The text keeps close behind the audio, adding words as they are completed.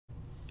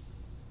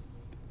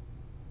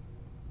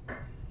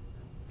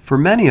For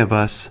many of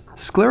us,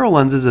 scleral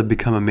lenses have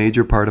become a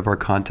major part of our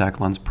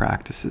contact lens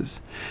practices.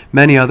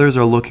 Many others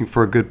are looking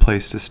for a good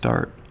place to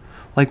start.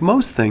 Like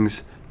most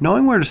things,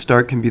 knowing where to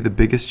start can be the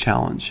biggest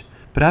challenge,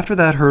 but after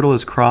that hurdle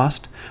is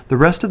crossed, the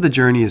rest of the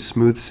journey is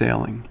smooth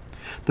sailing.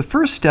 The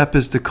first step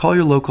is to call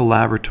your local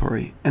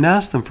laboratory and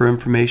ask them for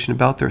information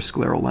about their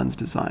scleral lens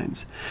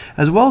designs,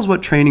 as well as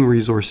what training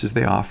resources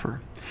they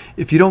offer.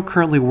 If you don't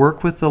currently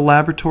work with the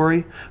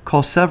laboratory,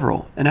 call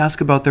several and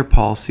ask about their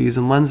policies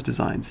and lens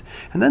designs,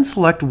 and then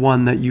select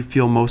one that you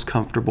feel most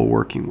comfortable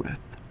working with.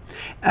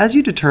 As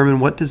you determine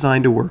what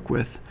design to work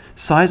with,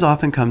 size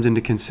often comes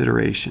into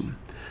consideration.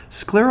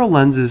 Scleral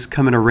lenses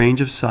come in a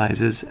range of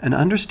sizes, and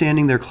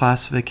understanding their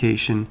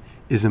classification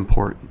is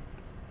important.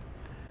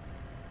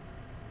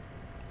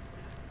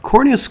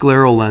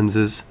 Corneoscleral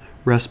lenses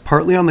rest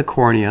partly on the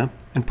cornea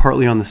and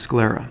partly on the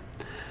sclera.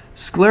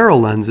 Scleral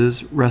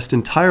lenses rest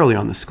entirely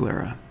on the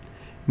sclera.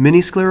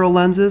 Mini-scleral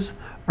lenses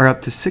are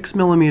up to 6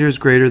 mm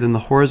greater than the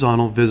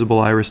horizontal visible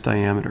iris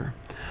diameter.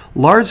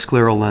 Large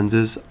scleral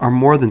lenses are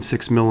more than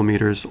 6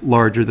 mm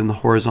larger than the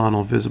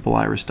horizontal visible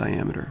iris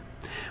diameter.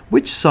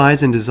 Which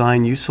size and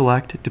design you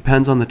select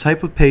depends on the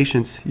type of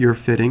patients you're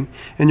fitting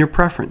and your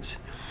preference.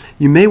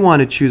 You may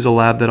want to choose a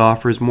lab that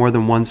offers more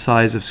than one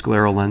size of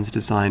scleral lens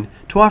design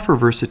to offer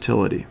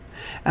versatility.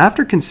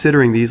 After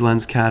considering these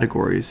lens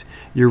categories,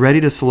 you're ready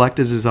to select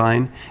a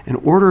design and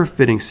order a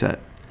fitting set.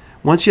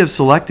 Once you have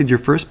selected your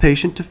first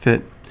patient to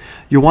fit,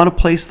 you'll want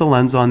to place the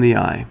lens on the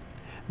eye.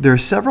 There are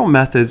several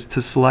methods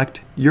to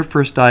select your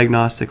first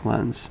diagnostic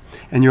lens,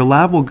 and your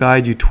lab will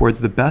guide you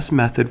towards the best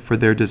method for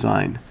their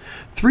design.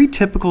 3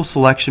 typical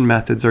selection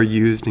methods are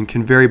used and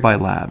can vary by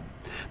lab: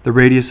 the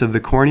radius of the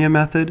cornea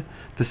method,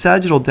 the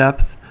sagittal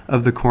depth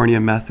of the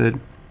cornea method,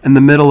 and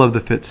the middle of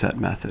the fit set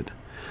method.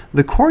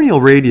 The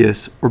corneal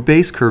radius or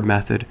base curve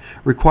method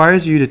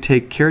requires you to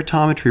take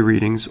keratometry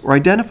readings or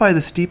identify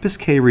the steepest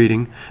K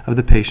reading of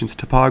the patient's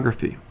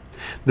topography.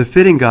 The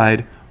fitting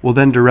guide will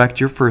then direct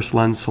your first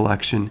lens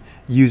selection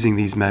using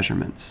these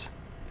measurements.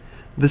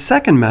 The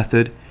second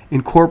method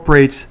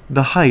incorporates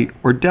the height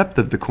or depth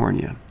of the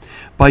cornea.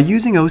 By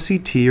using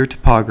OCT or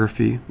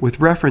topography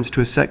with reference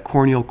to a set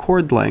corneal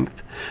chord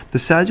length, the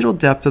sagittal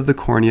depth of the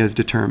cornea is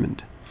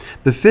determined.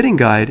 The fitting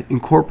guide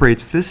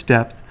incorporates this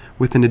depth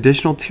with an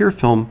additional tear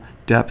film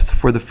depth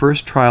for the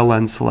first trial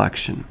lens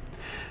selection.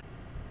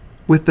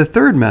 With the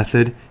third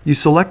method, you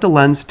select a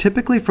lens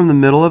typically from the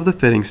middle of the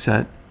fitting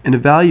set and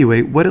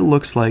evaluate what it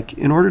looks like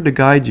in order to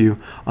guide you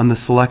on the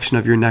selection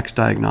of your next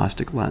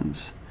diagnostic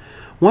lens.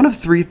 One of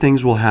 3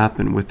 things will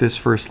happen with this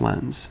first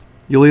lens.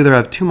 You'll either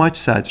have too much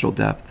sagittal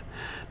depth,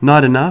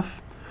 not enough,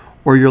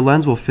 or your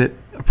lens will fit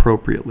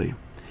appropriately.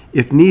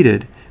 If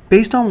needed,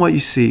 based on what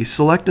you see,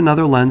 select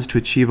another lens to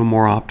achieve a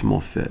more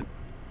optimal fit.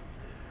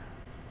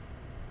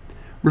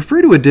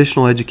 Refer to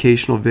additional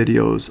educational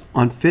videos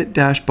on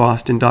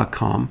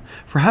fit-boston.com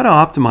for how to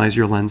optimize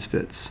your lens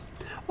fits.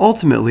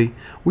 Ultimately,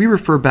 we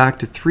refer back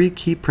to 3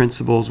 key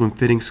principles when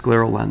fitting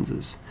scleral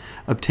lenses.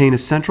 Obtain a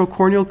central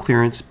corneal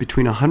clearance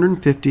between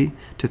 150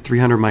 to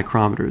 300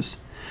 micrometers.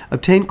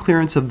 Obtain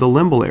clearance of the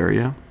limbal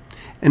area,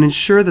 and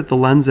ensure that the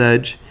lens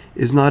edge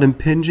is not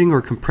impinging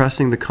or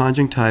compressing the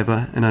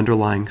conjunctiva and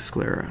underlying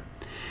sclera.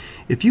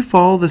 If you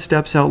follow the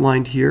steps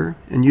outlined here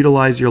and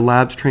utilize your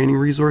lab's training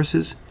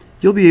resources,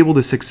 you'll be able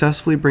to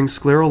successfully bring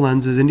scleral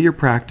lenses into your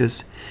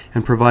practice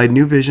and provide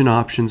new vision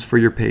options for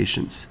your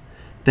patients.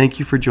 Thank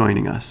you for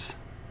joining us.